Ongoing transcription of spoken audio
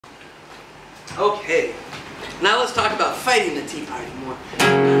Okay, now let's talk about fighting the Tea Party more.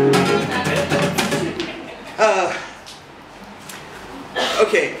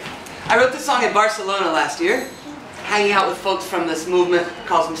 Okay, I wrote this song in Barcelona last year, hanging out with folks from this movement,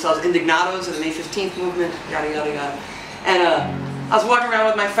 calls themselves Indignados, or the May 15th movement, yada yada yada. And I was walking around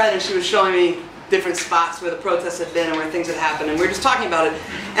with my friend and she was showing me different spots where the protests had been and where things had happened, and we were just talking about it.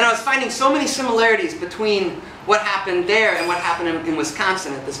 And I was finding so many similarities between what happened there and what happened in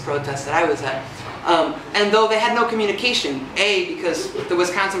Wisconsin at this protest that I was at. And though they had no communication, A, because the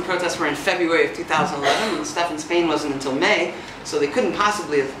Wisconsin protests were in February of 2011 and stuff in Spain wasn't until May, so they couldn't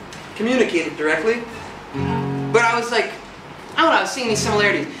possibly have communicated directly. But I was like, I don't know, I was seeing these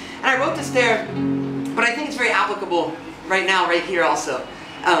similarities. And I wrote this there, but I think it's very applicable right now, right here also.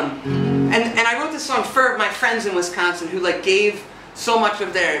 And I wrote this song for my friends in Wisconsin who like gave so much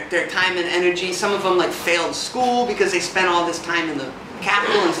of their time and energy. Some of them like failed school because they spent all this time in the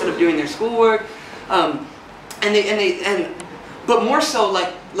Capitol instead of doing their schoolwork. But more so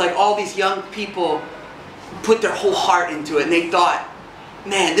like all these young people put their whole heart into it and they thought,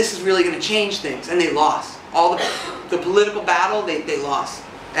 man, this is really going to change things, and they lost. All the political battle, they lost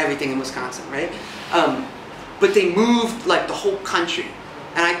everything in Wisconsin, right? But they moved like the whole country.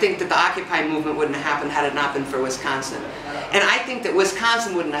 And I think that the Occupy movement wouldn't have happened had it not been for Wisconsin. And I think that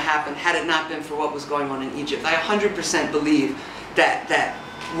Wisconsin wouldn't have happened had it not been for what was going on in Egypt. I 100% believe that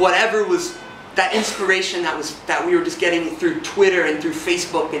whatever was, that inspiration that we were just getting through Twitter and through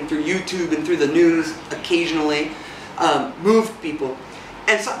Facebook and through YouTube and through the news occasionally, moved people.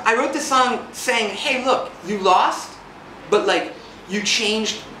 And so I wrote this song saying, hey look, you lost, but like you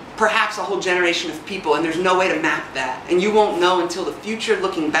changed perhaps a whole generation of people, and there's no way to map that. And you won't know until the future,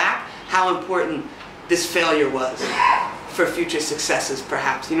 looking back, how important this failure was for future successes,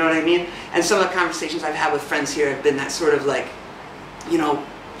 perhaps. You know what I mean? And some of the conversations I've had with friends here have been that sort of like, you know,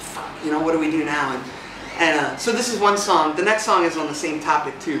 fuck, you know, what do we do now? And so this is one song. The next song is on the same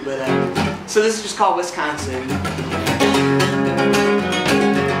topic too, but so this is just called Wisconsin.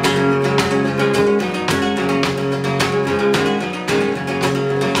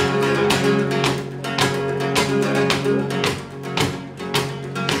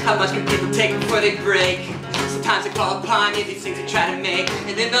 How much can people take before they break? Sometimes they call upon you, these things you try to make,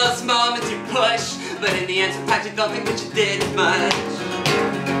 and in those moments you push, but in the end sometimes you don't think that you did much.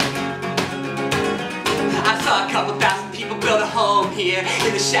 I saw a couple thousand people build a home here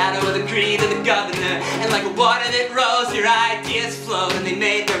in the shadow of the greed of the governor, and like a water that rose, your ideas flowed, and they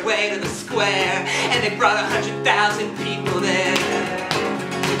made their way to the square, and they brought 100,000 people there.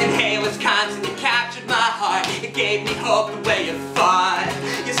 And hey, Wisconsin, you captured my heart. It gave me hope the way you fought.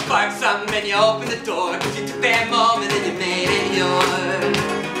 You sparked something and you opened the door, cause you took that moment and you made it yours.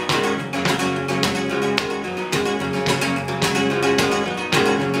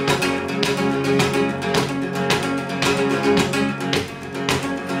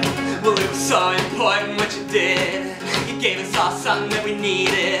 Well, it was so important what you did. You gave us all something that we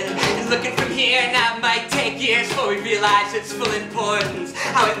needed. And looking from here, now it might take years before we realize its full importance.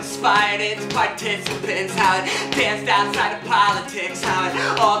 How it inspired its participants, how it danced outside of politics, how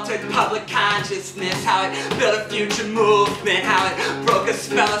it altered public consciousness, how it built a future movement, how it broke a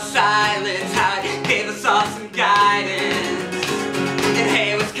spell of silence, how it gave us all some guidance. And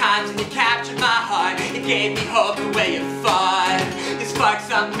hey, Wisconsin, you captured my heart. It gave me hope the way you fought. You sparked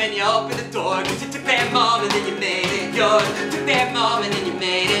something and you opened the door, cause you took that moment and you made it yours. Took that moment and you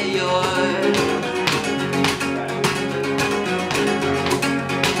made it yours.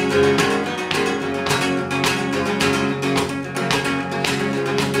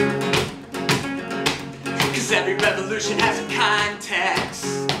 Cause every revolution has a context,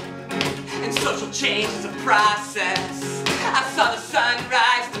 and social change is a process. I saw the sun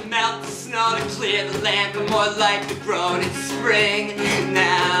rise to melt the snow, to clear the land for more life to grow. And it's spring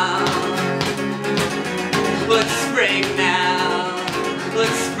now. Well, it's spring now. Well,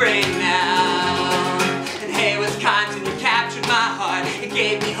 it's spring now. And hey, Wisconsin, you captured my heart. It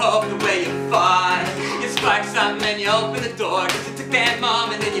gave me hope the way you fought. You sparked something and you opened the door, cause you took that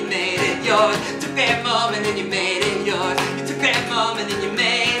moment and you made it yours. Took that moment and you made it yours. You took that moment and you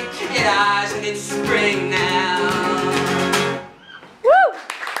made it ours. And it's spring now.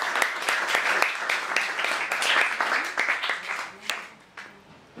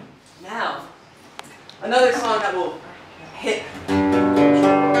 Now, another song that will hit,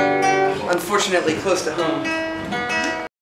 unfortunately, close to home.